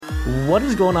What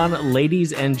is going on,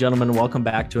 ladies and gentlemen? Welcome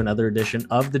back to another edition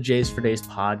of the Jays for Days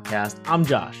podcast. I'm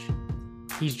Josh.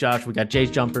 He's Josh. We got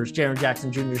Jays Jumpers, Jaron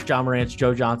Jackson Jr.'s, John Morant's,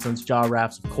 Joe Johnson's, Jaw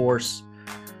Raps, of course.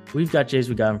 We've got Jays.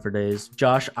 We got him for days.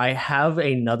 Josh, I have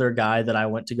another guy that I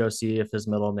went to go see if his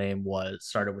middle name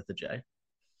started with the J.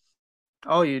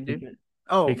 Oh, you do?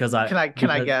 Oh, Because I can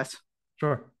I guess?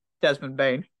 Sure. Desmond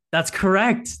Bain. That's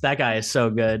correct. That guy is so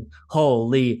good.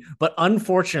 Holy. But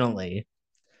unfortunately,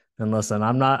 and listen,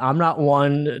 I'm not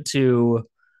one to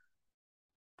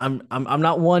I'm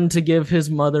not one to give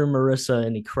his mother Marissa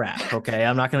any crap. Okay,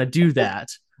 I'm not going to do that.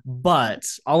 But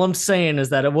all I'm saying is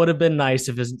that it would have been nice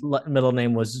if his middle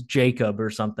name was Jacob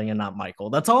or something and not Michael.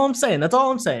 That's all I'm saying.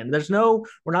 We're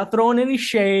not throwing any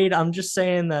shade. I'm just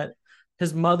saying that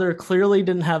his mother clearly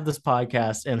didn't have this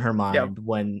podcast in her Yep. mind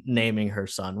when naming her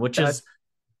son, which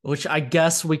I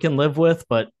guess we can live with,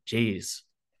 but geez.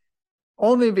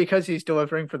 Only because he's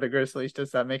delivering for the Grizzlies does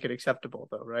that make it acceptable,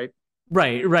 though, right?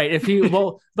 Right. If he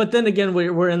but then again,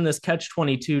 we're in this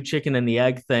catch-22 chicken and the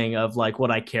egg thing of like,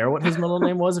 would I care what his middle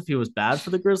name was if he was bad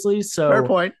for the Grizzlies? Fair So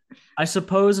point. I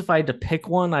suppose if I had to pick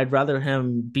one, I'd rather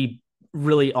him be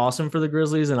really awesome for the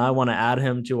Grizzlies, and I want to add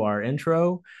him to our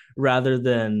intro rather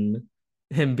than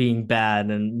him being bad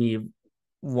and me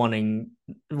wanting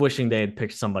wishing they had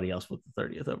picked somebody else with the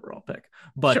 30th overall pick.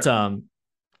 But Sure.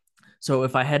 so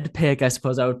if I had to pick, I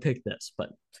suppose I would pick this, but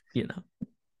you know.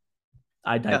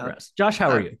 I Yeah. digress. Josh, how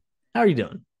are Uh, you? How are you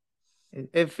doing?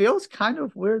 it feels kind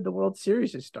of weird the World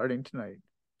Series is starting tonight.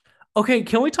 Okay,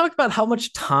 can we talk about how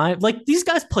much time like these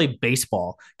guys play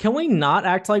baseball? Can we not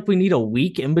act like we need a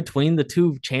week in between the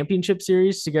two championship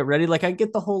series to get ready? Like I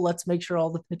get the whole let's make sure all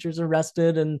the pitchers are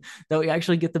rested and that we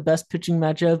actually get the best pitching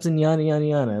matchups and yada yada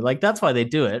yada. Like that's why they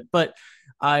do it. But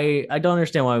I don't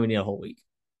understand why we need a whole week.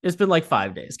 It's been like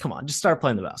 5 days. Come on, just start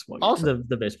playing the basketball game, Also,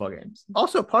 the baseball games.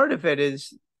 also part of it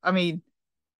is, I mean,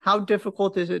 how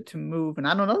difficult is it to move? And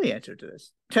I don't know the answer to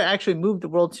this, to actually move the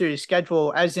World Series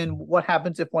schedule, as in what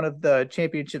happens if one of the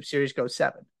championship series goes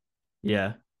seven?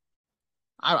 Yeah,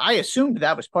 I assumed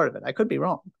that was part of it. I could be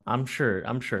wrong. I'm sure.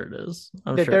 I'm sure it is.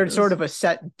 I'm That sure it there's sort is. of a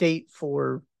set date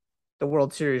for the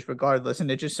World Series regardless, and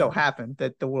it just so happened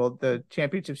that the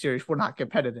championship series were not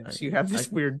competitive, I, so you have I, this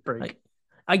weird I, break.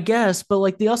 I guess, but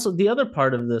like the other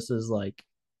part of this is like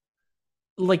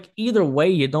either way,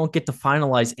 you don't get to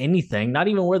finalize anything, not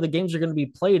even where the games are going to be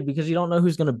played because you don't know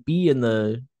who's going to be in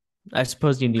the. I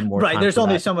suppose you need more Right, time there's for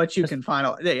only that. so much you That's, can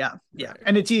final. Yeah, right.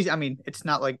 and it's easy. I mean, it's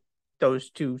not like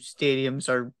those two stadiums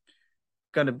are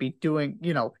going to be doing.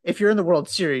 If you're in the World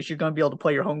Series, you're going to be able to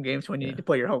play your home games when you need Yeah. to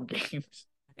play your home games.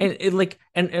 And it like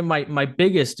and my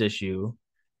biggest issue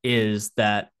is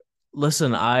that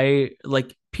listen, I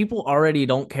like people already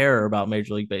don't care about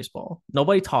Major League Baseball.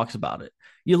 Nobody talks about it.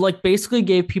 You like basically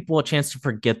gave people a chance to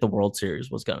forget the World Series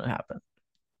was going to happen.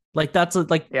 Like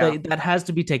Yeah, that has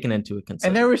to be taken into and there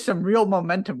consideration. was some real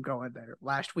momentum going there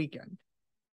last weekend,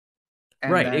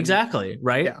 and Right, then exactly,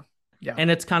 right? yeah, yeah, And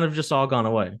it's kind of just all gone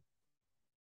away.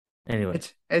 Anyway,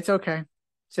 it's okay.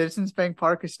 Citizens Bank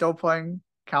Park is still playing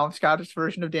Callum Scott's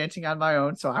version of Dancing on My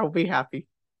Own, so I will be happy.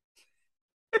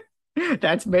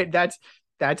 That's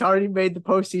already made the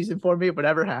postseason for me.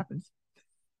 Whatever happens.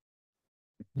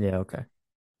 yeah, okay.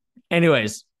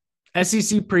 Anyways,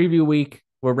 SEC preview week.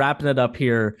 We're wrapping it up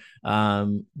here.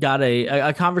 Got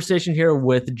a conversation here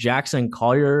with Jackson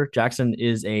Collier. Jackson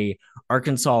is a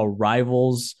Arkansas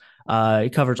Rivals. He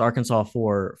covers Arkansas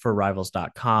for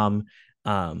Rivals.com.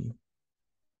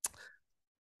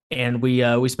 And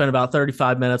we spent about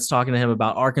 35 minutes talking to him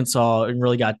about Arkansas and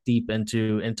really got deep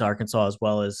into Arkansas as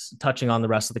well as touching on the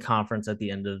rest of the conference at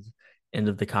the end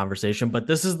of the conversation. But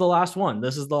this is the last one.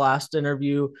 This is the last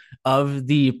interview of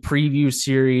the preview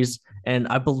series, and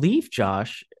I believe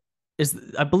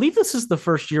I believe this is the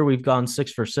first year we've gone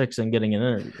 6 for 6 and getting an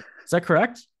interview. Is that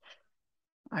correct?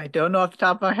 I don't know off the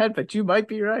top of my head, but you might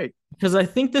be right. Because I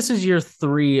think this is year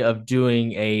 3 of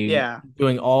Yeah.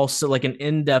 doing all so like an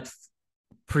in-depth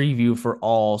preview for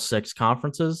all 6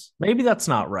 conferences. Maybe that's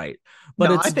not right, but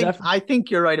No, it's definitely. I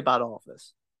think you're right about all of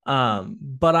this.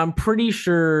 But I'm pretty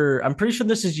sure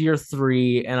this is year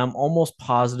 3, and I'm almost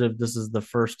positive this is the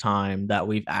first time that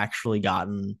we've actually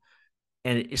gotten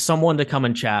and someone to come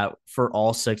and chat for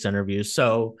all 6 interviews.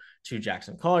 So to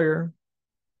Jackson Collier,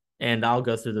 and I'll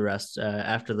go through the rest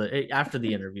after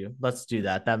the interview. Let's do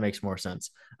that. That makes more sense.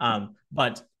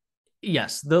 But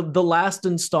yes, the last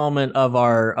installment of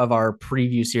our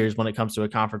preview series when it comes to a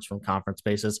conference from conference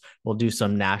basis, we'll do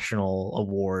some national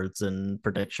awards and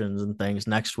predictions and things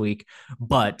next week.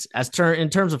 But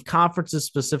in terms of conferences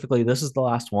specifically, this is the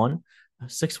last one.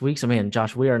 6 weeks. I mean,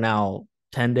 Josh, we are now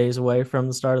 10 days away from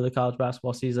the start of the college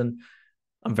basketball season.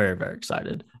 I'm very, very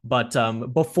excited. But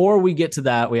before we get to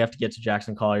that, we have to get to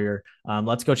Jackson Collier.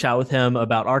 Let's go chat with him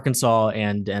about Arkansas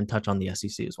and touch on the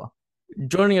SEC as well.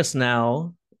 Joining us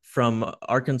now from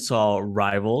Arkansas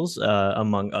Rivals,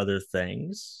 among other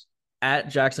things, at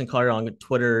Jackson Collier on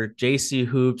Twitter, JC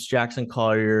Hoops, Jackson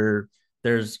Collier.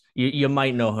 You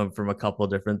might know him from a couple of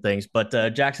different things, but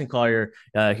Jackson Collier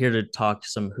here to talk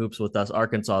some hoops with us,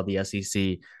 Arkansas, the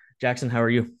SEC. Jackson, how are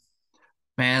you?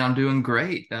 Man, I'm doing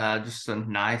great. Just a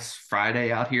nice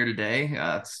Friday out here today.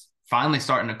 It's finally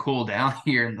starting to cool down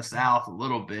here in the South a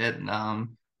little bit,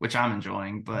 which I'm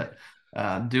enjoying, but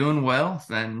doing well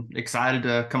and excited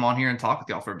to come on here and talk with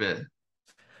y'all for a bit.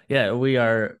 Yeah, we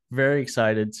are very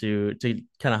excited to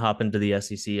kind of hop into the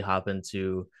SEC, hop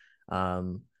into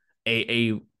um,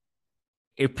 a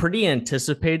a pretty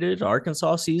anticipated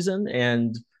Arkansas season,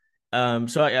 and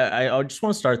so I just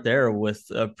want to start there with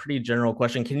a pretty general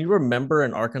question. Can you remember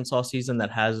an Arkansas season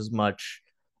that has as much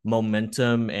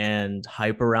momentum and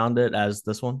hype around it as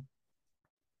this one?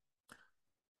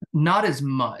 Not as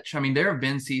much. I mean, there have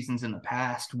been seasons in the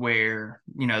past where,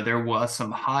 there was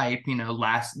some hype,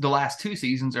 the last two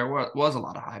seasons there was a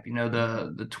lot of hype.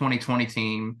 The 2020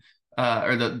 team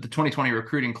or the 2020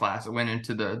 recruiting class that went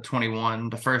into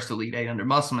the first Elite Eight under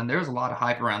Musselman, there was a lot of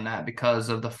hype around that because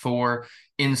of the four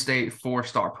in-state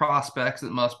four-star prospects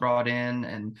that Muss brought in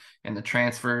and the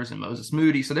transfers and Moses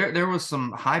Moody. So there was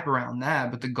some hype around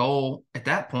that, but the goal at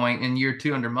that point in year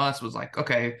two under Muss was like,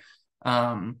 okay,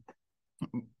 um,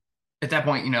 at that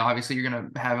point, obviously you're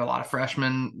going to have a lot of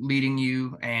freshmen leading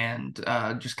you and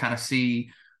just kind of see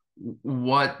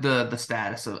what the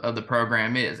status of the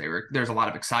program is. There's a lot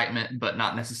of excitement, but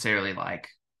not necessarily like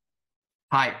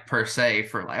hype per se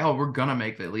for like, oh, we're going to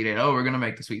make the Elite Eight. Oh, we're going to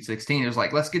make the Sweet 16. It was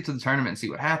like, let's get to the tournament and see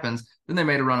what happens. Then they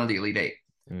made a run of the Elite Eight.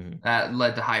 Mm-hmm. That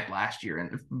led to hype last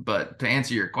year. But to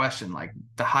answer your question, like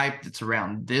the hype that's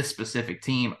around this specific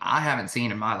team, I haven't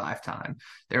seen in my lifetime.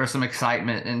 There was some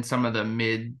excitement in some of the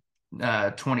mid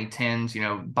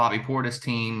 2010s, Bobby Portis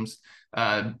teams,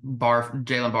 Jalen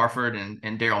Barford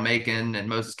and Daryl Macon and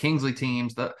Moses Kingsley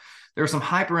teams. There was some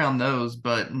hype around those,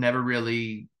 but never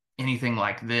really anything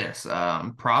like this.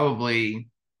 Probably,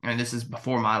 and this is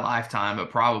before my lifetime, but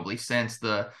probably since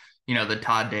the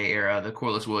Todd Day era, the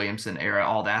Corliss Williamson era,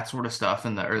 all that sort of stuff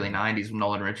in the early 90s with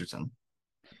Nolan Richardson.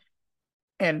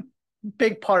 And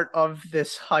big part of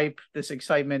this hype, this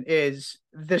excitement is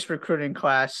this recruiting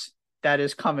class that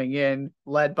is coming in,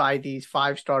 led by these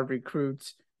five-star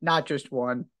recruits, not just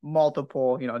one,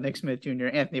 multiple, Nick Smith Jr.,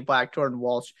 Anthony Black, Jordan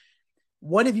Walsh.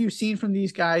 What have you seen from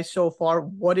these guys so far?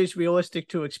 What is realistic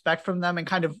to expect from them? And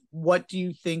kind of what do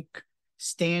you think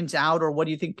stands out, or what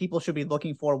do you think people should be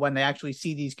looking for when they actually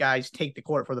see these guys take the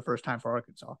court for the first time for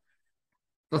Arkansas?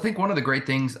 I think one of the great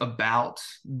things about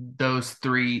those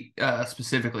three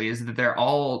specifically is that they're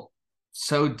all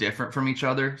so different from each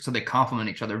other, so they complement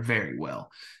each other very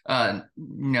well.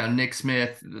 Nick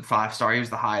Smith, the 5-star, he was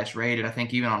the highest rated. I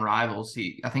think even on Rivals,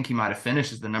 I think he might have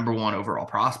finished as the number one overall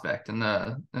prospect in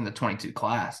the 22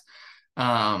 class.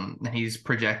 And he's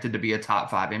projected to be a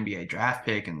top 5 NBA draft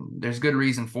pick, and there's good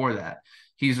reason for that.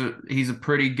 He's a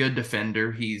pretty good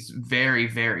defender. He's very,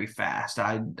 very fast.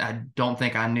 I don't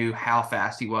think I knew how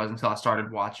fast he was until I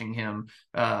started watching him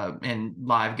in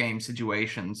live game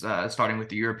situations, starting with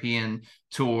the European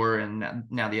tour and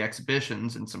now the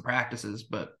exhibitions and some practices,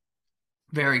 but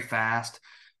very fast,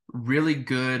 really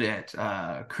good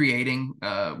at creating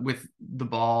with the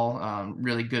ball,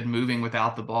 really good moving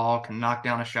without the ball, can knock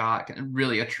down a shot,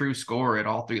 really a true scorer at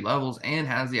all three levels, and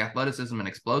has the athleticism and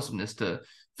explosiveness to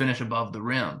finish above the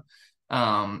rim.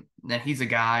 And he's a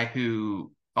guy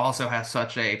who also has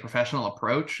such a professional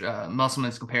approach.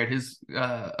 Musselman's compared his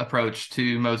approach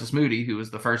to Moses Moody, who was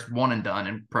the first one and done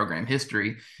in program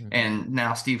history. Mm-hmm. And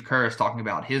now Steve Kerr is talking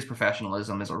about his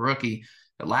professionalism as a rookie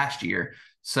last year.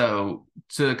 So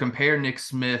to compare Nick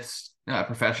Smith's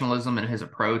professionalism and his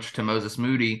approach to Moses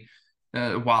Moody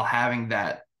while having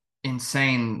that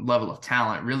insane level of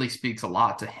talent really speaks a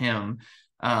lot to him.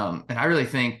 And I really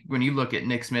think when you look at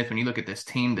Nick Smith, when you look at this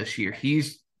team this year,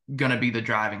 he's going to be the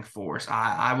driving force.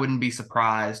 I wouldn't be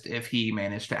surprised if he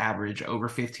managed to average over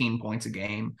 15 points a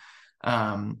game.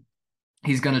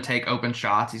 He's going to take open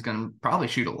shots. He's going to probably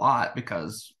shoot a lot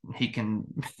because he can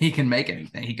make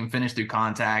anything. He can finish through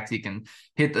contact. He can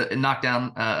knock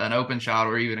down an open shot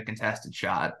or even a contested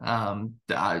shot.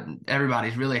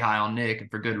 Everybody's really high on Nick, and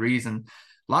for good reason.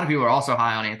 A lot of people are also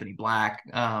high on Anthony Black.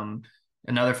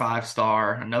 Another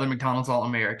 5-star, another McDonald's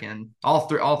All-American. All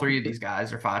three of these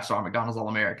guys are 5-star McDonald's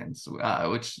All-Americans,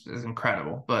 which is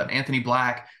incredible. But Anthony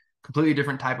Black, completely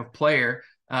different type of player.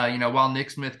 While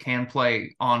Nick Smith can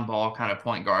play on ball kind of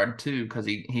point guard too, because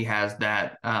he has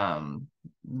that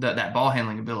ball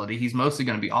handling ability, he's mostly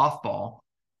going to be off ball.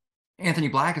 Anthony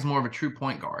Black is more of a true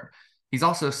point guard. He's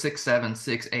also 6'7",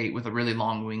 6'8", with a really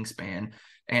long wingspan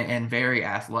and very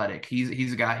athletic.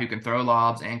 He's a guy who can throw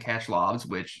lobs and catch lobs,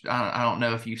 which I don't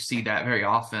know if you see that very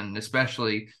often,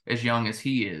 especially as young as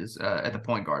he is at the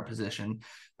point guard position.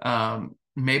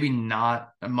 Maybe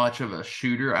not much of a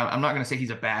shooter. I'm not going to say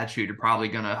he's a bad shooter, probably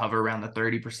going to hover around the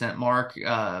 30% mark.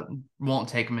 Won't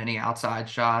take many outside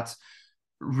shots.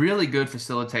 Really good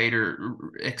facilitator,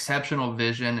 exceptional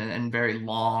vision, and very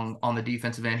long on the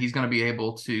defensive end. He's going to be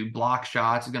able to block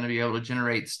shots. He's going to be able to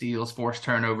generate steals, force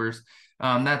turnovers.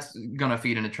 That's going to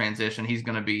feed into transition. He's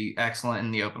going to be excellent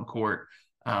in the open court,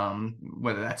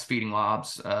 whether that's feeding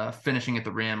lobs, finishing at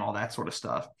the rim, all that sort of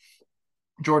stuff.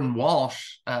 Jordan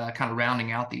Walsh, kind of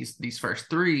rounding out these first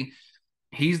three.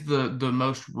 He's the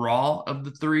most raw of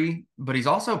the three, but he's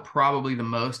also probably the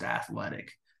most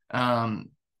athletic.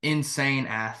 Insane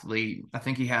athlete. I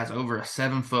think he has over a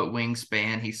 7-foot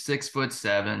wingspan. He's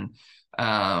 6'7".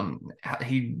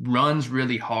 He runs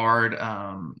really hard.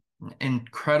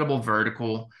 Incredible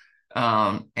vertical.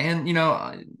 And when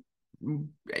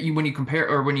you compare,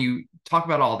 or when you talk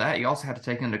about all that, you also have to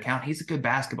take into account he's a good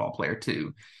basketball player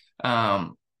too.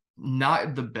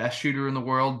 Not the best shooter in the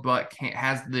world, but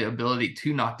has the ability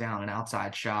to knock down an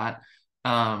outside shot.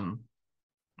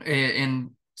 In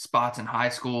spots in high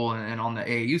school and on the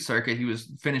AAU circuit, he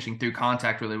was finishing through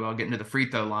contact really well, getting to the free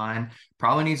throw line.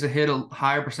 Probably needs to hit a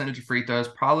higher percentage of free throws.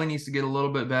 Probably needs to get a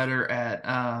little bit better at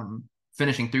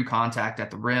finishing through contact at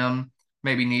the rim.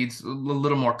 Maybe needs a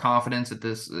little more confidence at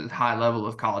this high level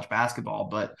of college basketball.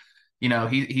 But,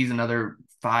 he's another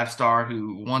 5-star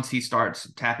who, once he starts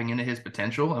tapping into his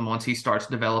potential and once he starts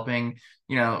developing,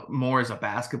 more as a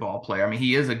basketball player. I mean,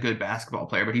 he is a good basketball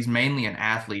player, but he's mainly an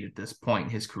athlete at this point in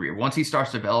his career. Once he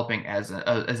starts developing as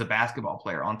a basketball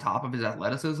player on top of his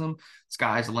athleticism,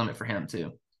 sky's the limit for him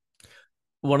too.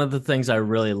 One of the things I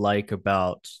really like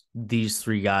about these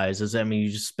three guys is, I mean,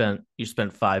 you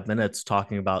spent 5 minutes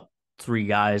talking about three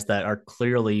guys that are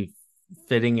clearly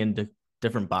fitting into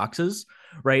different boxes,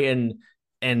 right?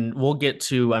 And we'll get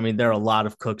to, I mean, there are a lot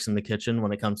of cooks in the kitchen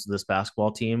when it comes to this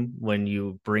basketball team. When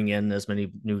you bring in as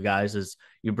many new guys as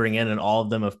you bring in, and all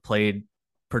of them have played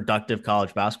productive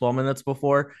college basketball minutes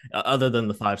before, other than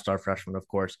the 5-star freshman, of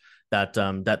course, that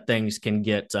things can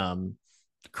get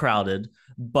crowded.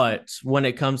 But when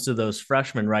it comes to those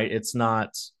freshmen, right, it's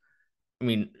not, I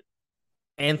mean,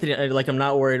 I'm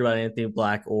not worried about Anthony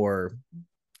Black or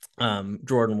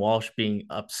Jordan Walsh being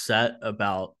upset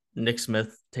about Nick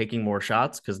Smith taking more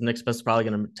shots, because Nick Smith's probably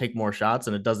going to take more shots,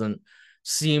 and it doesn't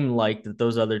seem like that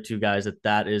those other two guys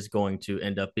that is going to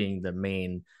end up being the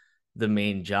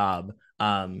main job.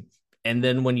 And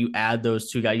then when you add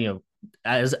those two guys,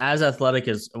 as athletic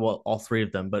as, well, all three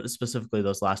of them, but specifically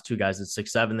those last two guys at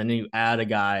 6'7", then you add a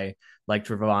guy like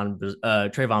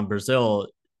Trayvon Brazil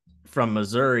from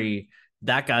Missouri.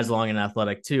 That guy's long and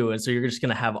athletic too, and so you're just going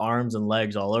to have arms and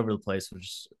legs all over the place,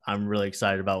 which I'm really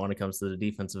excited about when it comes to the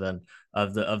defensive end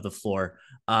of the floor.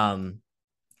 Are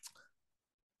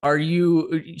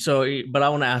you so? But I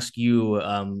want to ask you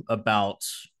about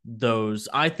those.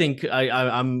 I think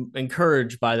I'm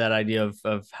encouraged by that idea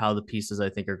of how the pieces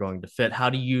I think are going to fit. How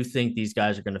do you think these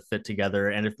guys are going to fit together?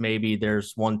 And if maybe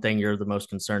there's one thing you're the most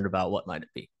concerned about, what might it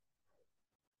be?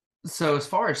 So as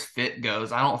far as fit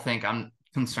goes, I don't think I'm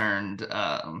concerned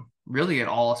really at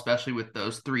all, especially with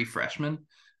those three freshmen.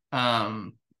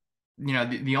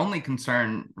 The only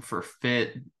concern for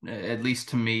fit, at least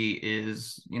to me,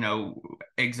 is,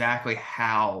 exactly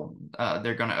how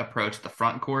they're going to approach the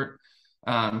front court.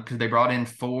 Because they brought in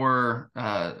 4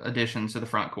 additions to the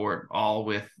front court, all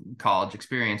with college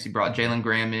experience. He brought Jalen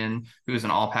Graham in, who is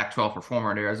an all Pac-12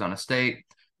 performer at Arizona State.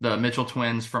 The Mitchell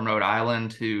twins from Rhode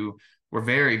Island, who were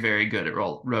very, very good at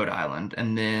Rhode Island.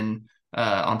 And then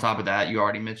on top of that, you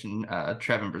already mentioned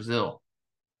Trevin Brazil.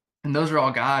 And those are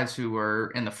all guys who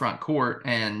were in the front court.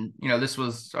 And, this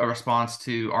was a response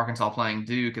to Arkansas playing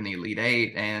Duke in the Elite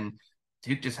Eight. And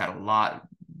Duke just had a lot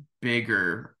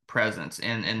bigger presence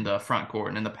in the front court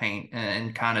and in the paint,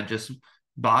 and kind of just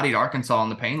bodied Arkansas in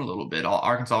the paint a little bit.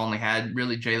 Arkansas only had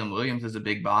really Jalen Williams as a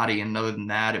big body. And other than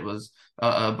that, it was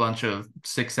a bunch of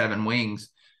 6'7" wings.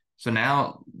 So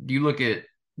now you look at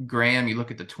Graham, you look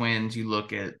at the twins, you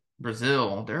look at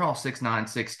Brazil, they're all 6'9",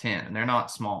 6'10", and they're not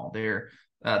small. They're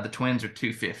the twins are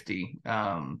 250.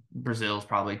 Brazil's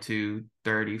probably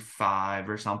 235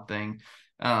 or something.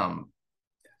 A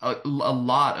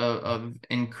lot of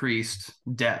increased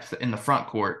depth in the front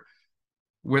court.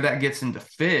 Where that gets into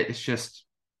fit, it's just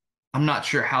I'm not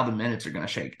sure how the minutes are going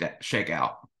to shake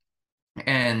out.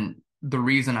 And the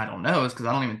reason I don't know is because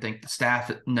I don't even think the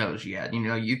staff knows yet.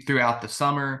 You throughout the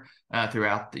summer,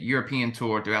 throughout the European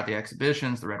tour, throughout the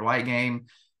exhibitions, the red white game,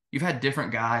 you've had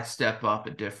different guys step up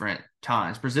at different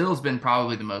times. Brazil's been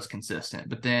probably the most consistent,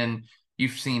 but then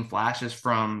you've seen flashes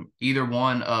from either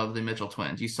one of the Mitchell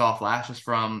twins. You saw flashes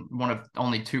from one of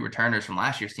only two returners from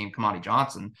last year's team, Kamani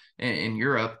Johnson in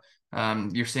Europe.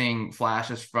 You're seeing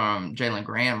flashes from Jalen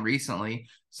Graham recently.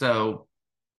 So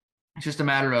it's just a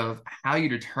matter of how you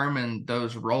determine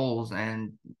those roles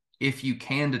and if you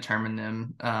can determine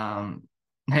them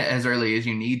as early as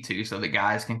you need to so that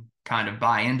guys can kind of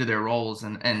buy into their roles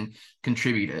and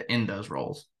contribute in those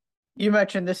roles. You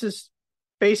mentioned this is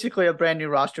basically a brand new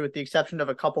roster with the exception of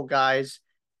a couple guys.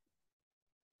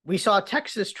 We saw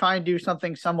Texas try and do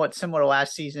something somewhat similar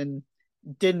last season.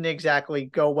 Didn't exactly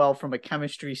go well from a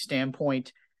chemistry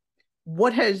standpoint.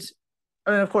 What has,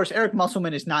 and of course, Eric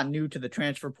Musselman is not new to the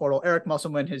transfer portal. Eric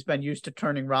Musselman has been used to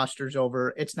turning rosters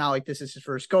over. It's not like this is his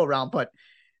first go around, but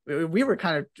we were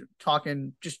kind of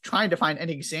talking, just trying to find an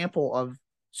example of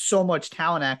so much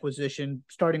talent acquisition,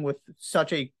 starting with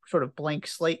such a sort of blank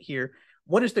slate here.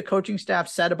 What has the coaching staff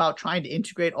said about trying to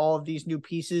integrate all of these new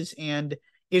pieces? And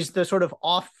is the sort of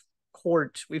off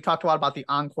court, we've talked a lot about the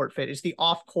on court fit, is the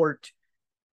off court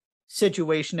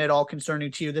situation at all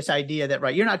concerning to you? This idea that,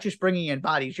 right, you're not just bringing in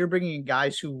bodies, you're bringing in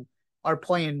guys who are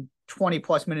playing 20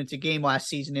 plus minutes a game last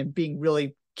season and being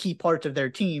really key parts of their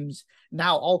teams,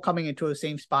 now all coming into the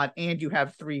same spot. And you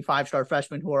have 3 5-star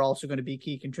freshmen who are also going to be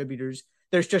key contributors.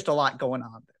 There's just a lot going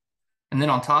on there. And then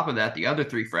on top of that, the other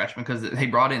 3 freshmen, because they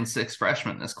brought in 6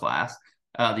 freshmen in this class,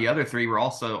 the other 3 were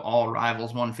also all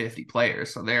Rivals 150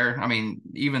 players. So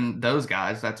even those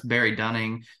guys, that's Barry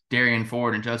Dunning, Darian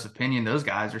Ford, and Joseph Pinion, those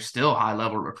guys are still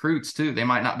high-level recruits too. They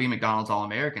might not be McDonald's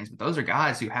All-Americans, but those are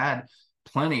guys who had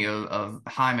plenty of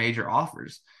high major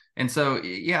offers. And so,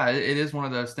 yeah, it is one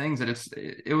of those things that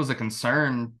it was a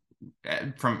concern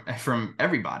from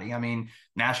everybody. I mean,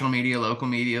 national media, local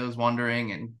media is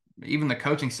wondering, and even the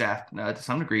coaching staff to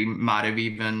some degree might have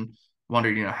even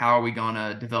wondered, how are we going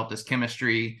to develop this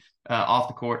chemistry off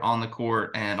the court, on the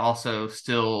court, and also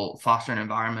still foster an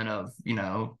environment of,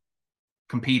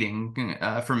 competing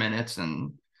for minutes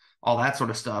and all that sort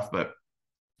of stuff. But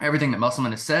everything that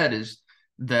Musselman has said is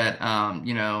that,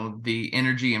 the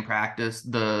energy in practice,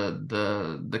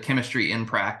 the chemistry in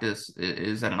practice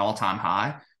is at an all-time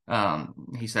high.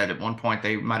 He said at one point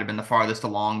they might have been the farthest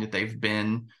along that they've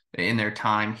been in their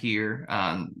time here,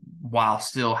 while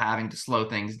still having to slow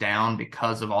things down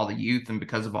because of all the youth and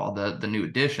because of all the new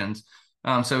additions.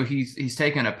 So he's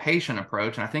taken a patient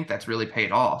approach, and I think that's really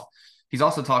paid off. He's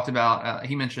also talked about,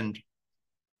 he mentioned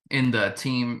in the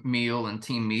team meal and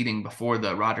team meeting before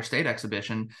the Roger State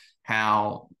exhibition,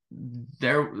 how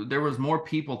there was more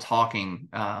people talking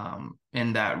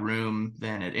in that room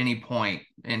than at any point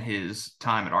in his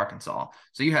time at Arkansas.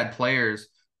 So you had players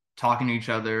talking to each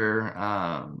other,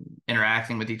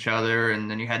 interacting with each other, and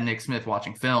then you had Nick Smith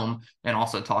watching film and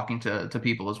also talking to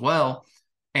people as well.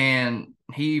 And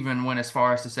he even went as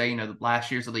far as to say,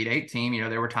 last year's Elite Eight team,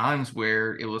 there were times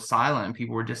where it was silent.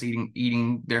 People were just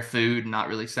eating their food and not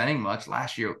really saying much.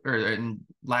 Last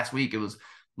week, it was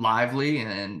lively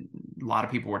and a lot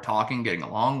of people were talking, getting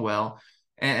along well.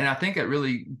 And I think it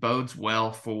really bodes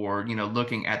well for,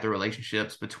 looking at the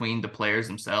relationships between the players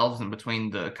themselves and between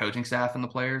the coaching staff and the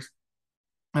players.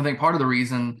 I think part of the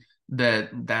reason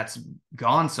that's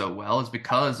gone so well is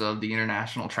because of the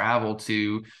international travel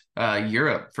to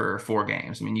Europe for 4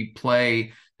 games. I mean, you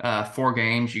play 4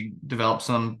 games, you develop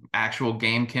some actual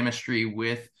game chemistry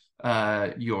with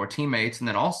your teammates, and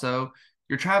then also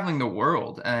you're traveling the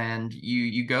world and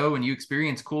you go and you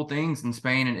experience cool things in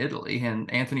Spain and Italy. And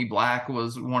Anthony Black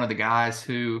was one of the guys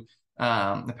who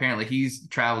apparently he's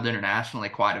traveled internationally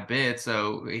quite a bit.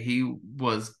 So he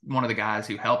was one of the guys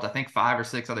who helped, I think, 5 or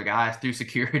 6 other guys through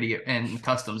security and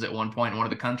customs at one point in one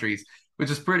of the countries,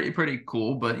 which is pretty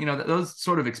cool. But, those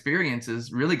sort of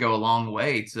experiences really go a long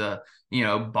way to,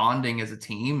 bonding as a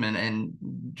team and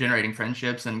generating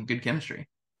friendships and good chemistry.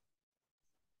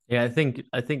 Yeah, I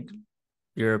think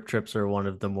Europe trips are one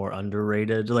of the more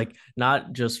underrated, like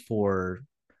not just for,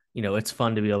 it's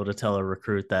fun to be able to tell a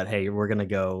recruit that, hey, we're going to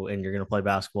go and you're going to play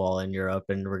basketball in Europe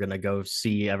and we're going to go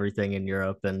see everything in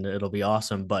Europe and it'll be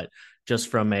awesome. But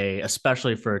just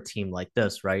especially for a team like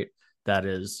this, right, that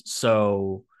is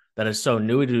so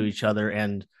new to each other.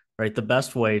 And right, the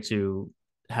best way to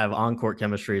have on-court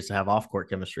chemistry is to have off-court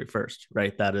chemistry first,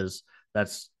 right?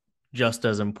 That's just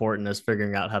as important as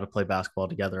figuring out how to play basketball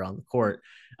together on the court.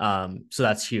 So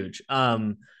that's huge.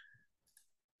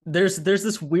 there's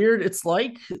this weird. It's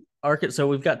like Arkansas. So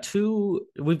we've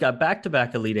got back to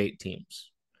back Elite Eight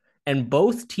teams, and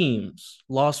both teams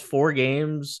lost 4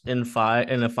 games in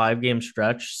a 5 game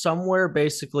stretch, somewhere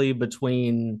basically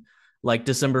between like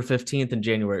December 15th and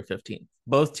January 15th.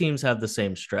 Both teams have the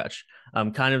same stretch.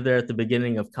 Kind of there at the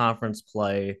beginning of conference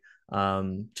play.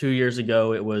 2 years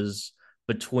ago, it was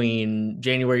between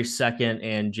January 2nd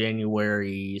and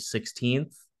January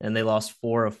 16th, and they lost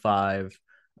 4 of 5,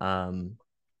 um,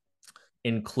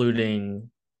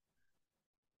 including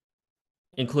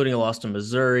including a loss to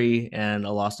Missouri and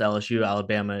a loss to LSU,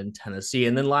 Alabama, and Tennessee.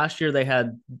 And then last year they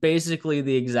had basically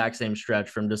the exact same stretch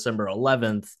from December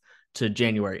 11th to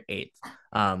January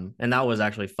 8th. And that was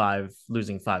actually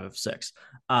losing 5 of 6.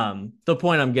 The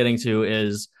point I'm getting to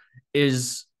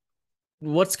is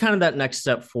what's kind of that next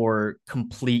step for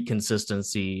complete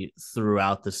consistency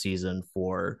throughout the season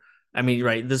for, I mean,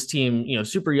 right, this team,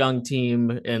 super young team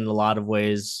in a lot of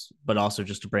ways, but also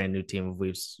just a brand new team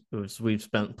we've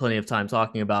spent plenty of time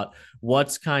talking about.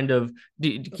 What's kind of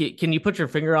can you put your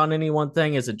finger on any one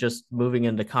thing? Is it just moving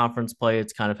into conference play?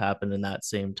 It's kind of happened in that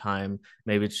same time.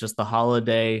 Maybe it's just the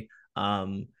holiday.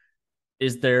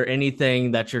 Is there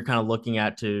anything that you're kind of looking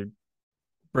at to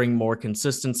bring more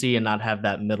consistency and not have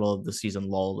that middle of the season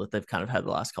lull that they've kind of had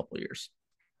the last couple of years?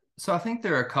 So I think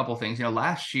there are a couple things.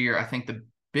 Last year I think the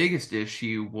biggest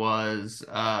issue was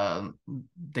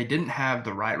they didn't have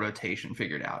the right rotation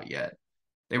figured out yet.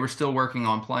 They were still working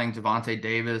on playing Javonte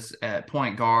Davis at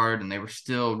point guard, and they were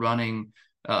still running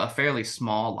a fairly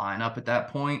small lineup at that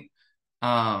point.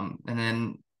 And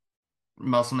then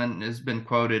Musselman has been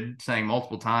quoted saying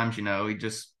multiple times, he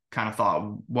just kind of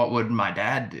thought, what would my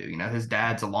dad do? His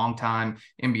dad's a longtime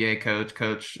NBA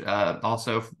coach,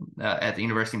 also at the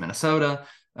University of Minnesota.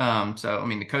 So, I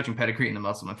mean, the coaching pedigree in the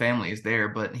Musselman family is there,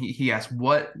 but he asked,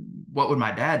 what would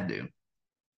my dad do?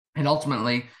 And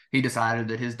ultimately, he decided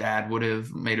that his dad would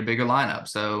have made a bigger lineup.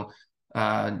 So,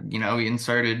 he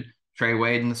inserted Trey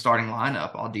Wade in the starting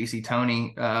lineup. All DC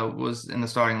Tony was in the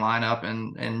starting lineup,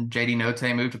 and JD Note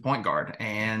moved to point guard.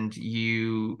 And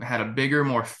you had a bigger,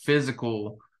 more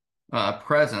physical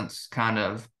presence, kind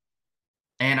of.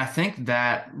 And I think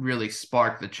that really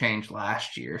sparked the change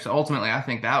last year. So ultimately, I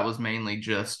think that was mainly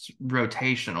just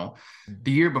rotational. Mm-hmm.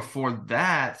 The year before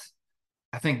that,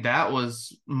 I think that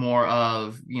was more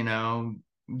of,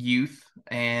 youth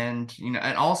and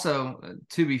also,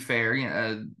 to be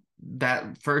fair,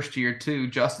 that first year too,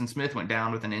 Justin Smith went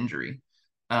down with an injury.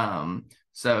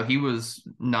 So he was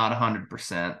not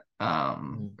 100%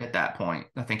 at that point.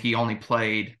 I think he only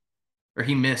played, or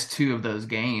he missed 2 of those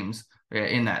games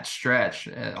in that stretch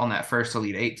on that first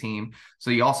Elite Eight team.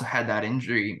 So you also had that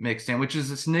injury mixed in, which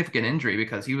is a significant injury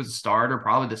because he was a starter,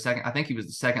 probably the second. I think he was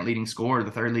the second leading scorer,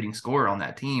 the third leading scorer on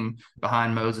that team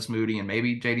behind Moses Moody and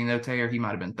maybe JD Note, or he might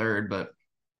have been third. But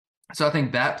so I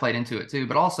think that played into it too.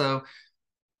 But also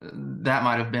that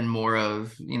might have been more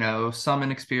of, some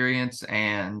inexperience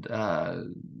and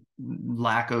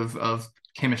lack of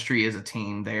chemistry as a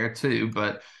team there too.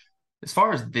 But as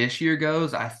far as this year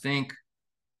goes, I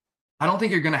don't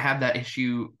think you're going to have that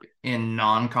issue in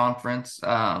non-conference.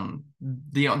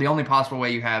 The only possible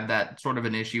way you have that sort of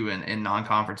an issue in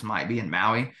non-conference might be in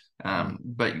Maui,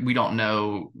 but we don't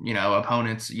know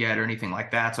opponents yet or anything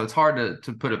like that. So it's hard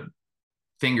to put a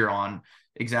finger on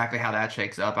exactly how that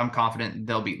shakes up. I'm confident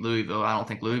they'll beat Louisville. I don't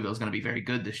think Louisville is going to be very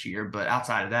good this year, but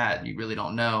outside of that, you really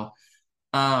don't know.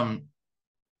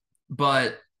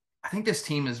 But I think this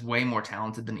team is way more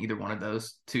talented than either one of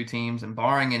those 2 teams, and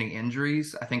barring any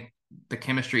injuries, I think the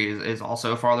chemistry is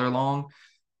also farther along.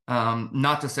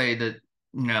 Not to say that,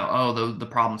 the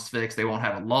problem's fixed, they won't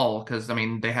have a lull, because, I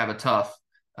mean, they have a tough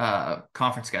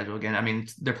conference schedule again. I mean,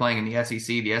 they're playing in the SEC.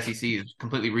 The SEC has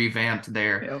completely revamped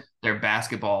their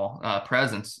basketball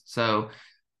presence. So,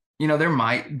 there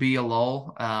might be a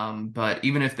lull, but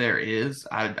even if there is,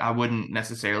 I wouldn't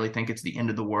necessarily think it's the end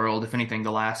of the world. If anything,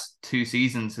 the last 2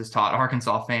 seasons has taught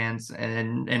Arkansas fans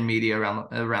and media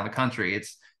around the country,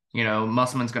 it's,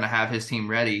 Musselman's going to have his team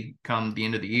ready come the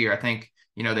end of the year. I think,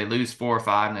 they lose 4 or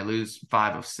 5 and they lose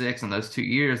 5 of 6 in those 2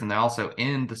 years. And they also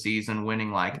end the season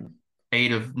winning like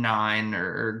 8 of 9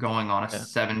 or going on a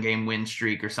 7-game win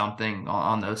streak or something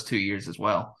on those 2 years as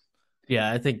well.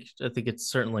 Yeah, I think it's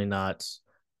certainly not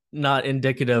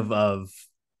indicative of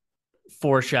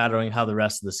foreshadowing how the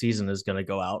rest of the season is going to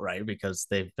go out, right? Because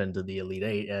they've been to the Elite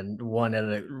Eight and won at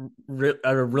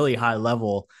a really high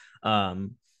level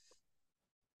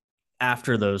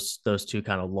after those 2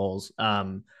 kind of lulls.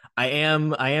 I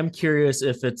am curious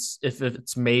if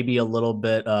it's maybe a little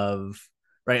bit of,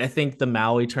 right. I think the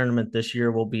Maui tournament this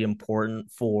year will be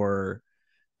important for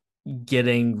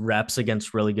getting reps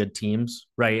against really good teams,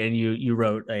 right? And you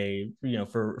wrote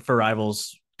for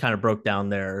Rivals kind of broke down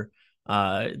their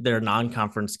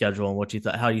non-conference schedule and what you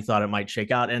thought how you thought it might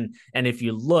shake out. And if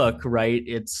you look, right,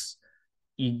 it's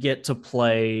you get to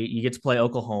play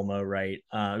Oklahoma, right?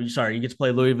 Sorry, you get to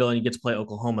play Louisville and you get to play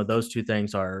Oklahoma. Those two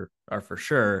things are for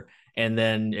sure. And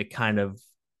then it kind of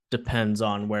depends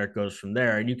on where it goes from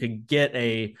there. And you could get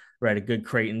a good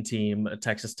Creighton team, a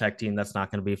Texas Tech team that's not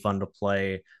going to be fun to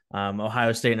play.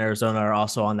 Ohio State and Arizona are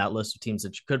also on that list of teams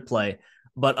that you could play.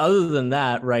 But other than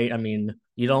that, right? I mean,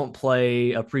 you don't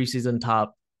play a preseason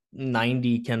top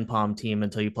 90 Ken Palm team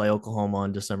until you play Oklahoma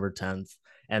on December 10th.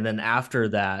 And then after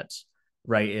that,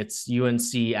 right, it's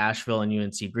UNC Asheville and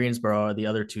UNC Greensboro are the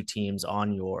other two teams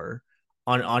on your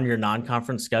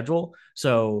non-conference schedule.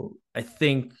 So I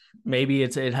think maybe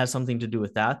it has something to do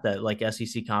with that like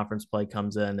SEC conference play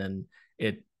comes in and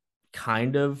it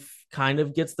kind of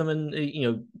gets them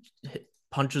in,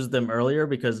 punches them earlier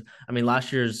because I mean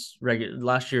last year's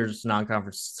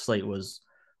non-conference slate was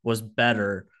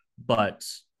better, but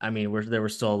I mean there were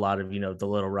still a lot of the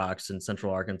Little Rocks and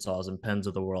Central Arkansas and Penns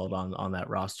of the world on that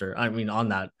roster. I mean on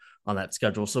that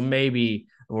schedule. So maybe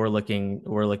we're looking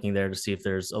there to see if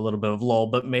there's a little bit of lull,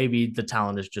 but maybe the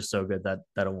talent is just so good that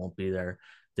it won't be there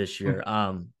this year.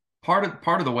 Part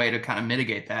of the way to kind of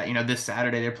mitigate that, this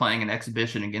Saturday they're playing an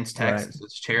exhibition against Texas. Right.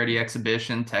 It's a charity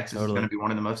exhibition. Texas is going to be one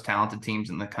of the most talented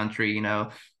teams in the country.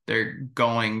 They're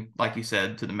going, like you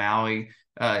said, to the Maui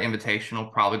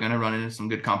Invitational. Probably going to run into some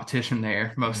good competition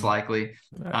there, most likely.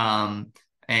 Right.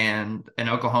 And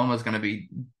Oklahoma is going to be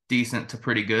decent to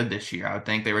pretty good this year. I would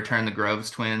think they returned the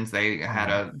Groves twins. They had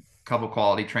a couple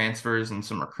quality transfers and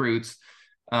some recruits.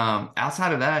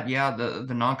 Outside of that, yeah,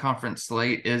 the non-conference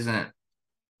slate isn't.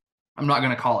 I'm not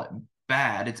going to call it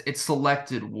bad. It's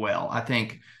selected well, I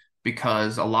think,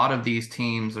 because a lot of these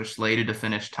teams are slated to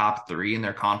finish top 3 in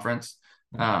their conference.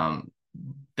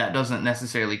 That doesn't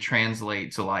necessarily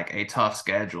translate to like a tough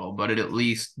schedule, but it at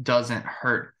least doesn't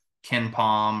hurt Ken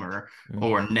Palm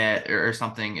or Net or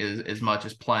something as much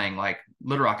as playing like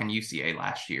Little Rock and UCA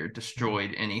last year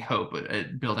destroyed any hope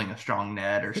at building a strong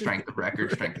net or strength of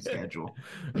record, strength of schedule.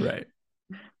 Right.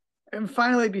 And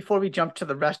finally, before we jump to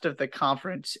the rest of the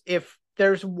conference, if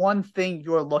there's one thing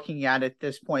you're looking at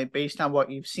this point, based on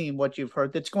what you've seen, what you've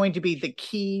heard, that's going to be the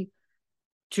key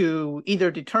to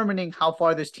either determining how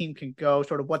far this team can go,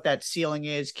 sort of what that ceiling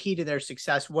is, key to their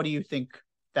success, what do you think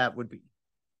that would be?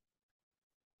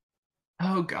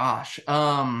 Oh gosh. There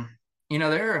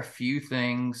are a few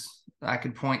things I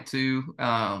could point to.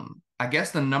 I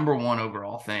guess the number one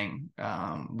overall thing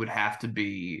would have to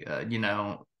be,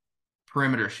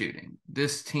 perimeter shooting.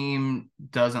 This team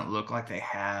doesn't look like they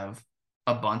have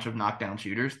a bunch of knockdown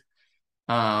shooters.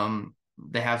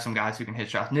 They have some guys who can hit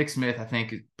shots. Nick Smith, I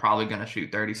think, is probably going to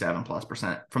shoot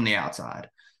 37+% from the outside.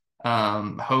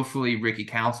 Hopefully Ricky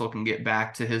Council can get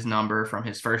back to his number from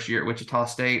his first year at Wichita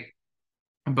State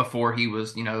before he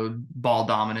was, ball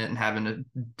dominant and having to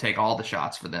take all the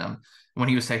shots for them. When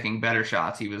he was taking better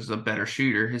shots, he was a better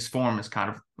shooter. His form is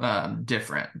kind of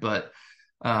different, but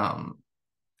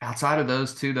outside of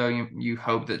those two, though, you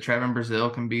hope that Trevin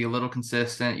Brazil can be a little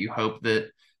consistent. You hope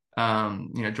that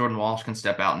Jordan Walsh can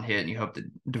step out and hit, and you hope that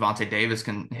Devontae Davis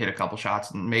can hit a couple shots,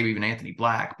 and maybe even Anthony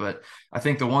Black. But I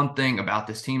think the one thing about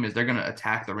this team is they're going to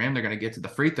attack the rim. They're going to get to the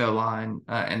free throw line,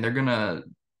 and they're going to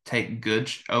take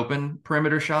good open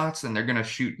perimeter shots, and they're going to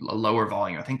shoot a lower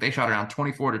volume. I think they shot around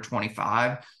 24 to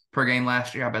 25 per game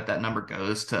last year. I bet that number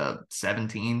goes to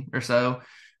 17 or so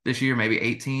this year, maybe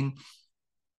 18.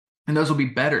 And those will be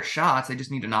better shots. They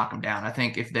just need to knock them down. I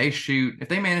think if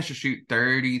they manage to shoot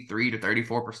 33 to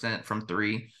 34% from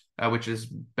 3, which is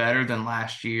better than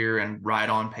last year and right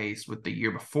on pace with the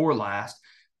year before last,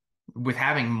 with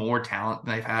having more talent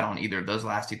than they've had on either of those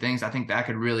last two things, I think that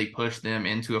could really push them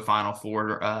into a Final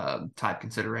Four type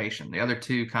consideration. The other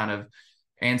two kind of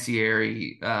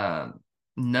ancillary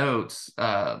notes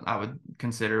I would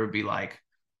consider would be like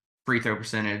free throw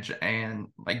percentage and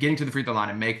like getting to the free throw line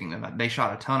and making them. They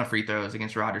shot a ton of free throws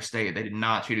against Rogers State. They did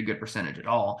not shoot a good percentage at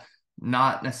all.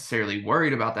 Not necessarily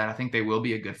worried about that. I think they will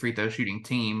be a good free throw shooting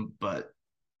team, but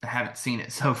I haven't seen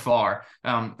it so far.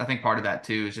 I think part of that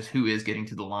too is just who is getting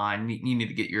to the line. You need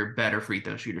to get your better free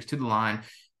throw shooters to the line.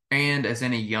 And as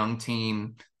any young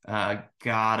team,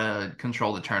 gotta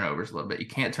control the turnovers a little bit. You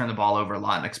can't turn the ball over a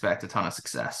lot and expect a ton of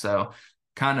success. So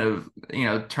kind of,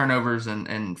 turnovers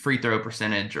and free throw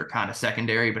percentage are kind of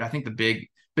secondary, but I think the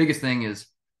biggest thing is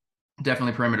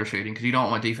definitely perimeter shooting, because you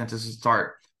don't want defenses to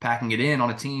start packing it in on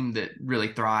a team that really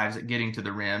thrives at getting to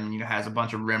the rim, has a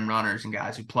bunch of rim runners and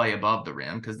guys who play above the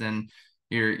rim, because then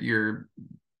you're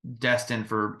destined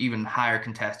for even higher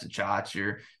contested shots.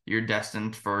 You're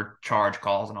destined for charge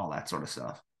calls and all that sort of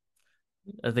stuff.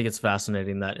 I think it's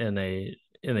fascinating that in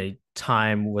a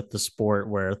time with the sport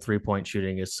where 3-point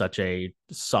shooting is such a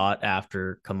sought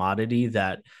after commodity,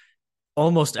 that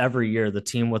almost every year the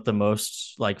team with the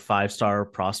most like 5-star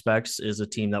prospects is a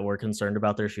team that we're concerned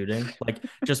about their shooting. Like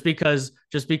just because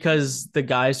the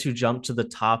guys who jump to the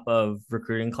top of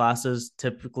recruiting classes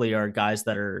typically are guys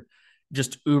that are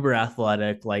just uber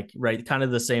athletic, like right, kind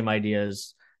of the same idea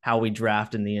as how we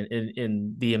draft in the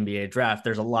NBA draft.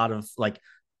 There's a lot of like,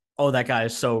 oh, that guy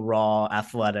is so raw,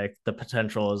 athletic, the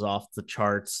potential is off the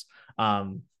charts.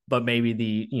 But maybe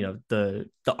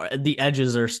the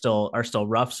edges are still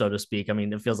rough, so to speak. I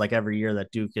mean, it feels like every year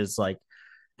that Duke is like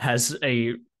has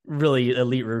a really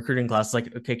elite recruiting class.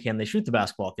 Like, okay, can they shoot the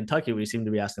basketball? Kentucky, we seem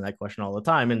to be asking that question all the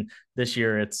time. And this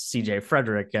year it's CJ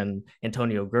Frederick and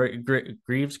Antonio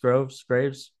Graves,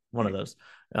 one of those,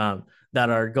 that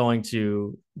are going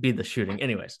to be the shooting.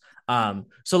 Anyways,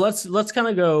 so let's kind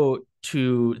of go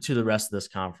to the rest of this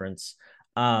conference.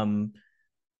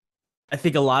 I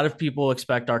think a lot of people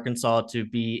expect Arkansas to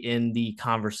be in the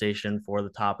conversation for the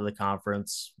top of the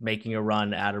conference, making a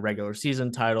run at a regular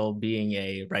season title, being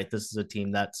this is a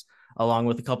team that's, along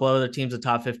with a couple of other teams, a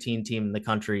top 15 team in the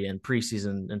country in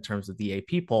preseason in terms of the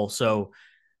AP poll. So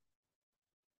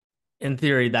in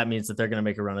theory, that means that they're going to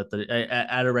make a run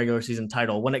at a regular season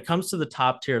title. When it comes to the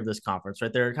top tier of this conference,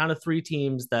 right, there are kind of three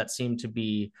teams that seem to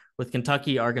be with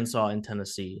Kentucky, Arkansas, and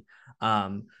Tennessee.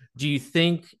 Do you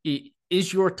think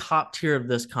is your top tier of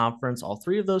this conference all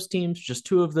three of those teams, just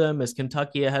two of them? Is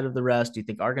Kentucky ahead of the rest? Do you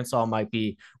think Arkansas might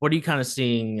be? What are you kind of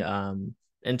seeing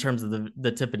in terms of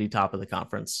the tippity top of the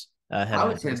conference? I Heading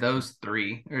would into say this those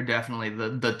three are definitely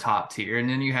the top tier, and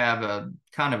then you have a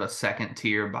kind of a second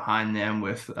tier behind them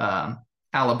with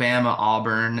Alabama,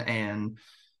 Auburn, and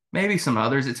maybe some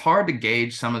others. It's hard to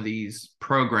gauge some of these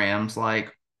programs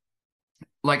like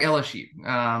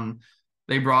LSU.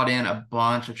 They brought in a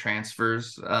bunch of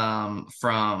transfers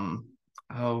from,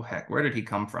 oh heck, where did he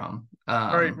come from?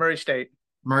 Murray State.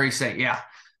 Murray State, yeah.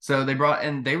 So they brought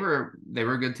and they were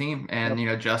a good team. And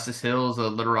Yep. Justice Hill's a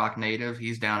Little Rock native.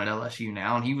 He's down at LSU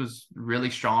now, and he was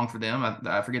really strong for them.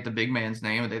 I forget the big man's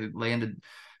name, but they landed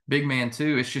big man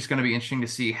too. It's just going to be interesting to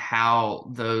see how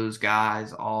those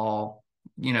guys all,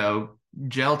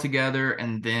 gel together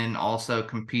and then also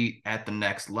compete at the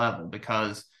next level,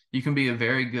 because you can be a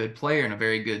very good player and a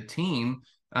very good team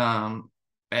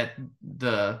at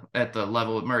the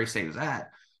level that Murray State was at.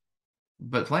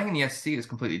 But playing in the SEC is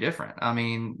completely different. I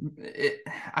mean,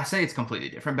 I say it's completely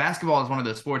different. Basketball is one of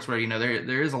those sports where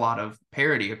there is a lot of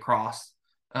parity across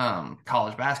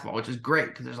college basketball, which is great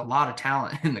because there's a lot of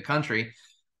talent in the country.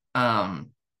 But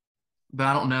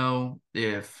I don't know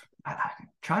if I'm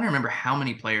trying to remember how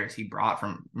many players he brought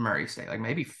from Murray State, like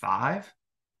maybe five.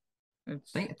 I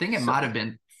think it might have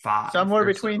been five Somewhere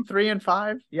or so. between 3 and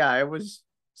 5. Yeah, it was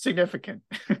significant.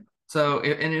 So,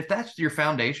 and if that's your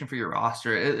foundation for your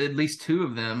roster, at least two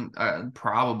of them are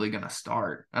probably going to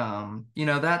start.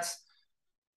 That's.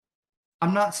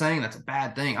 I'm not saying that's a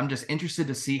bad thing. I'm just interested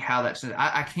to see how that's.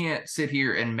 I can't sit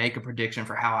here and make a prediction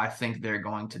for how I think they're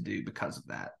going to do because of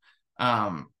that.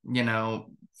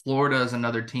 Florida is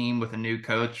another team with a new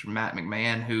coach, Matt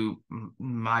McMahon, who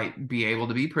might be able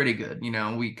to be pretty good.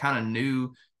 We kind of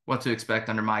knew what to expect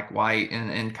under Mike White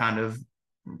and kind of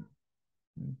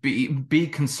be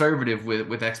conservative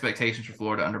with expectations for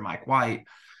Florida under Mike White.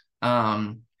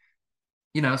 So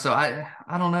I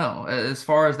don't know. As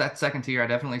far as that second tier, I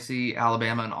definitely see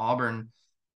Alabama and Auburn.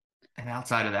 And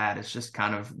outside of that, it's just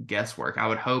kind of guesswork. I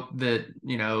would hope that,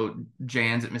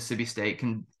 Jans at Mississippi State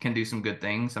can do some good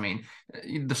things. I mean,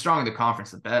 the stronger the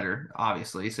conference, the better,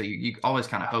 obviously. So you always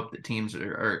kind of hope that teams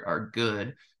are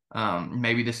good.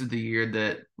 Maybe this is the year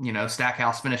that,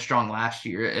 Stackhouse finished strong last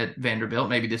year at Vanderbilt.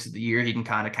 Maybe this is the year he can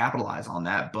kind of capitalize on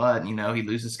that. But, he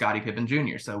loses Scottie Pippen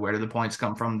Jr. So where do the points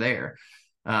come from there?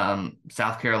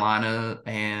 South Carolina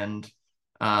and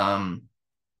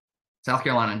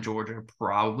Georgia are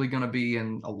probably going to be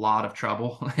in a lot of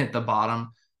trouble at the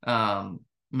bottom.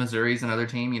 Missouri's another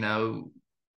team,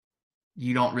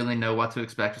 you don't really know what to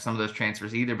expect with some of those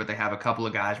transfers either, but they have a couple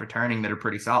of guys returning that are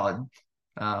pretty solid.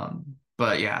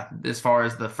 But yeah, as far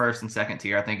as the first and second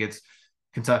tier, I think it's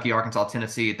Kentucky, Arkansas,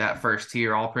 Tennessee at that first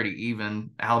tier, all pretty even.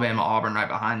 Alabama, Auburn right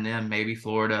behind them, maybe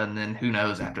Florida, and then who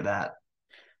knows after that.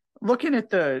 Looking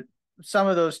at some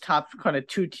of those top kind of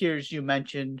two tiers you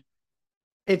mentioned,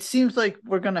 it seems like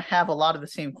we're going to have a lot of the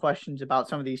same questions about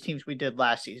some of these teams we did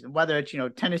last season, whether it's,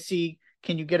 Tennessee,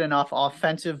 can you get enough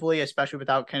offensively, especially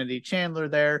without Kennedy Chandler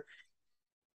there?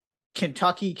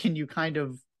 Kentucky, can you kind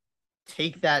of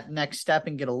take that next step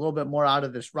and get a little bit more out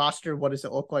of this roster? What does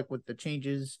it look like with the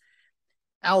changes?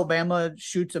 Alabama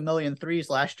shoots a million threes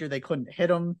last year. They couldn't hit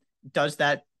them. Does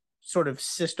that sort of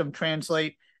system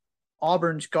translate?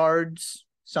 Auburn's guards,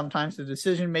 sometimes the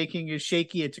decision making is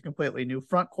shaky. It's a completely new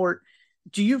front court.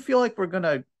 Do you feel like we're going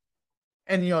to,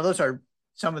 and those are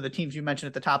some of the teams you mentioned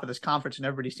at the top of this conference, and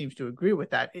everybody seems to agree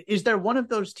with that. Is there one of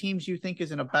those teams you think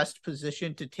is in a best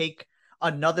position to take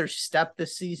another step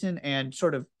this season and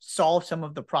sort of solve some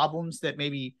of the problems that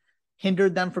maybe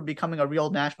hindered them from becoming a real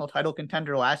national title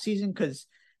contender last season? Because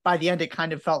by the end, it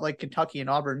kind of felt like Kentucky and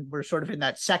Auburn were sort of in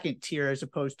that second tier as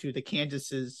opposed to the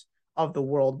Kansases of the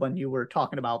world when you were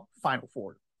talking about Final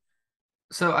Four.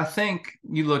 So I think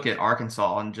you look at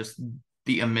Arkansas and just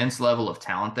the immense level of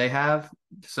talent they have.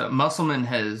 So Musselman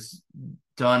has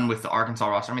done with the Arkansas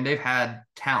roster. I mean, they've had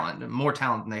talent, more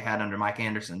talent than they had under Mike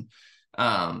Anderson,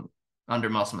 under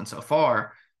Musselman so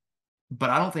far. But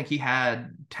I don't think he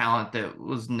had talent that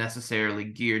was necessarily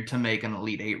geared to make an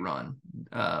Elite Eight run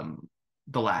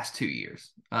the last 2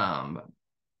 years.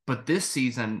 But this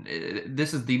season,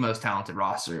 this is the most talented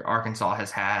roster Arkansas has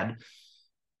had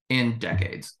in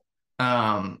decades.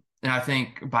 And I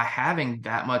think by having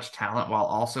that much talent while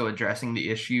also addressing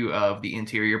the issue of the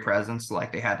interior presence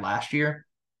like they had last year,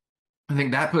 I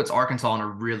think that puts Arkansas in a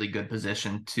really good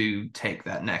position to take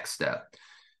that next step.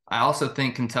 I also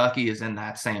think Kentucky is in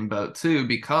that same boat too,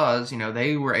 because,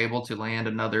 they were able to land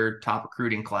another top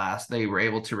recruiting class. They were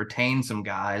able to retain some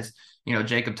guys.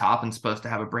 Jacob Toppin's supposed to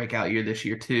have a breakout year this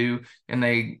year too. And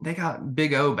they got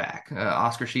Big O back,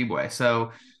 Oscar Shibwe.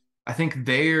 So I think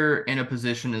they're in a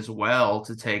position as well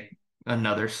to take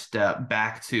another step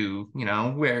back to,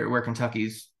 where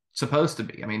Kentucky's supposed to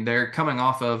be. I mean, they're coming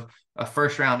off of a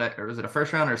first round, or was it a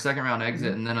first round or a second round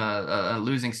exit, and then a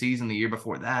losing season the year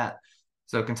before that.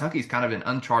 So Kentucky's kind of in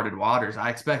uncharted waters. I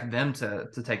expect them to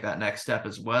take that next step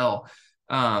as well.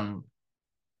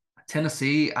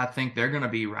 Tennessee, I think they're going to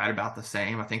be right about the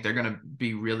same. I think they're going to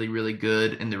be really, really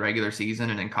good in the regular season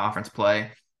and in conference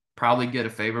play. Probably get a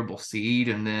favorable seed,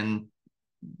 and then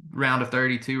round of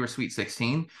 32 or Sweet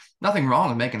 16. Nothing wrong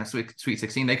with making a Sweet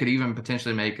 16. They could even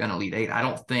potentially make an Elite Eight. I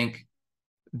don't think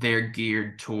they're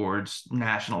geared towards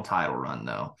national title run,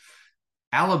 though.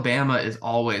 Alabama is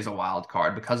always a wild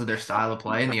card because of their style of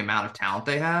play and the amount of talent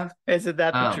they have. Isn't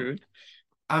that the truth?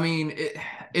 I mean,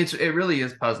 it really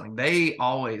is puzzling. They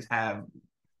always have.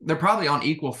 They're probably on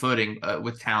equal footing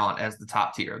with talent as the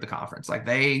top tier of the conference. Like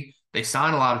they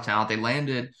signed a lot of talent. They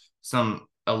landed some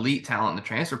elite talent in the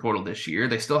transfer portal this year.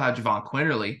 They still have Javon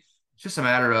Quinterly. It's just a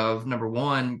matter of, number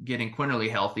one, getting Quinterly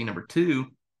healthy. Number two,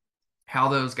 how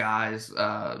those guys,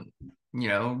 gel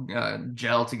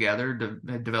together,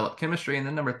 develop chemistry. And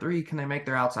then number three, can they make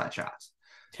their outside shots?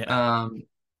 Yeah.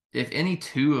 If any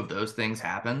two of those things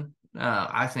happen,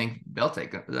 I think they'll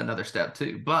take another step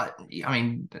too. But, I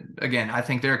mean, again, I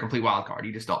think they're a complete wild card.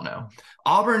 You just don't know.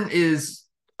 Auburn is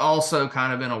also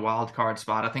kind of in a wild card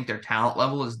spot. I think their talent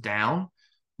level is down.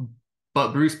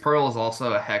 But Bruce Pearl is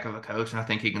also a heck of a coach, and I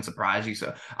think he can surprise you.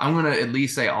 So I'm going to at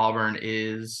least say Auburn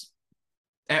is,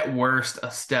 at worst,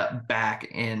 a step back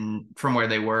from where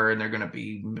they were, and they're going to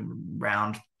be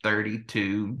round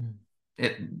 32.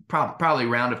 It probably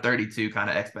round of 32 kind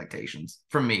of expectations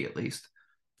from me, at least.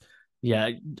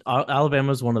 Yeah,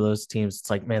 Alabama is one of those teams. It's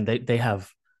like, man, they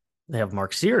have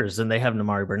Mark Sears, and they have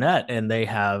Namari Burnett, and they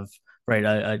have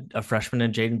a freshman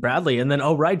in Jaden Bradley, and then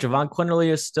Javon Quinterly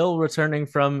is still returning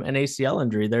from an ACL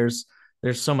injury. There's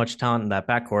so much talent in that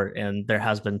backcourt, and there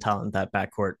has been talent in that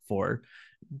backcourt for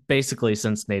basically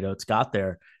since Nate Oates got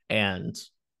there. And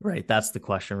that's the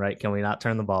question, right? Can we not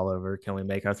turn the ball over? Can we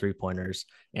make our 3-pointers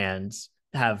and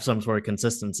have some sort of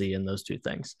consistency in those two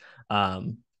things?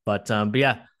 But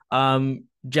yeah.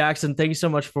 Jackson, thank you so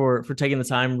much for taking the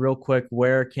time. Real quick,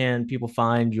 where can people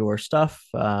find your stuff?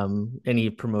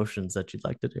 Any promotions that you'd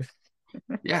like to do?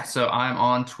 Yeah, so I'm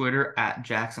on Twitter at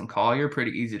Jackson Collier.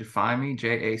 Pretty easy to find me.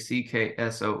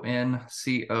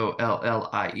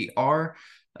 JACKSONCOLLIER.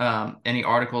 Any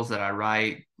articles that I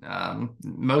write,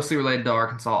 mostly related to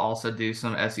Arkansas. Also do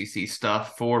some SEC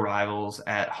stuff for Rivals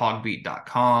at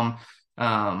hogbeat.com.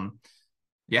 Yeah,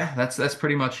 that's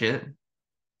pretty much it.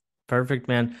 Perfect,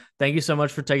 man. Thank you so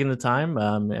much for taking the time,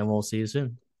 and we'll see you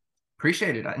soon.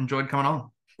 Appreciate it. I enjoyed coming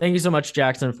on. Thank you so much,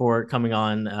 Jackson, for coming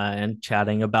on and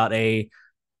chatting about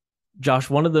Josh,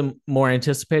 one of the more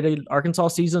anticipated Arkansas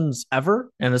seasons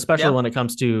ever, and especially when it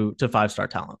comes to 5-star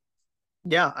talent.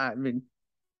 Yeah, I mean,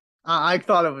 I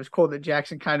thought it was cool that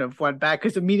Jackson kind of went back,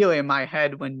 because immediately in my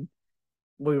head when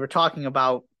we were talking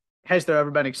about has there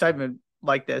ever been excitement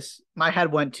like this, my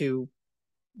head went to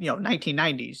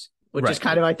 1990s. which is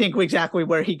kind of, I think, exactly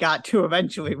where he got to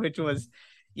eventually, which was,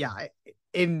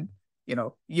 in,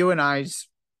 you and I's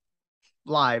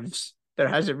lives, there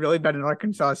hasn't really been an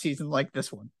Arkansas season like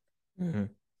this one. Mm-hmm.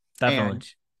 Definitely. And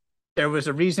there was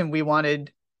a reason we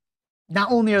wanted,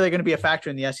 not only are they going to be a factor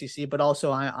in the SEC, but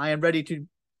also I am ready to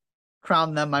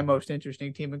crown them my most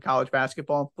interesting team in college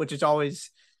basketball, which is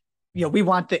always, we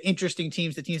want the interesting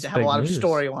teams, the teams that have a lot of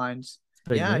storylines.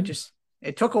 Yeah,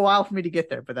 it took a while for me to get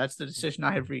there, but that's the decision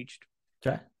I have reached.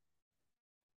 Okay.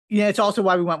 Yeah, it's also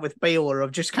why we went with Baylor,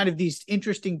 of just kind of these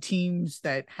interesting teams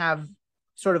that have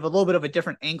sort of a little bit of a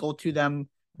different angle to them,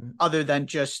 other than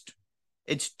just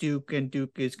it's Duke and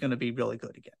Duke is going to be really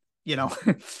good again,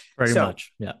 Pretty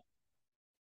much. Yeah.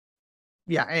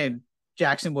 Yeah. And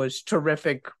Jackson was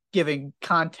terrific, giving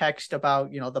context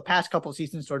about, the past couple of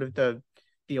seasons, sort of the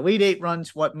Elite Eight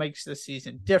runs, what makes this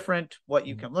season different, what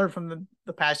you can learn from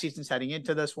the past seasons heading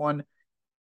into this one,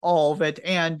 all of it,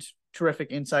 and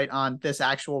terrific insight on this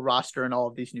actual roster and all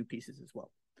of these new pieces as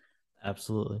well.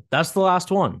 Absolutely. That's the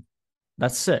last one.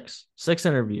 That's six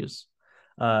interviews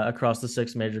across the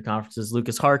 6 major conferences.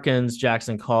 Lucas Harkins,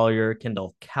 Jackson Collier,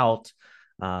 Kendall Kaut,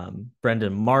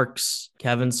 Brendan Marks,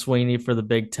 Kevin Sweeney for the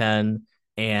Big Ten,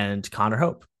 and Connor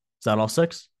Hope. Is that all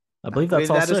 6? I believe that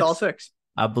is all 6.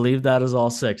 I believe that is all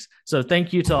 6. So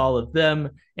thank you to all of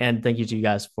them. And thank you to you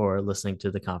guys for listening to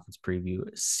the conference preview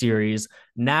series.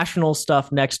 National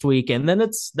stuff next week. And then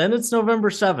it's November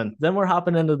 7th. Then we're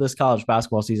hopping into this college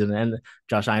basketball season. And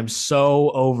Josh, I'm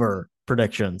so over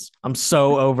predictions. I'm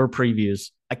so over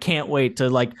previews. I can't wait to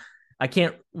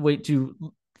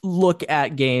look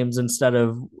at games instead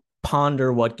of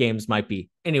ponder what games might be.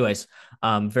 Anyways,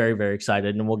 I'm very, very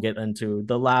excited, and we'll get into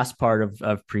the last part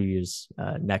of previews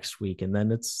next week, and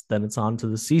then it's on to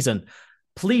the season.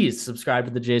 Please subscribe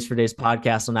to the Jays for Days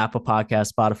podcast on Apple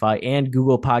Podcasts, Spotify, and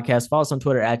Google Podcasts. Follow us on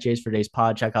Twitter at Jays for Days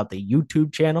Pod. Check out the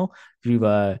YouTube channel if you've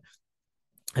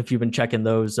been checking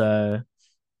those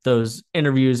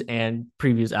interviews and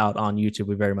previews out on YouTube.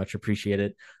 We very much appreciate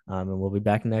it, and we'll be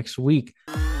back next week.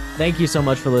 Thank you so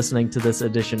much for listening to this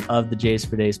edition of the Jays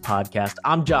for Days podcast.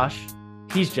 I'm Josh.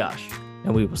 He's Josh,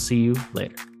 and we will see you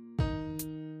later.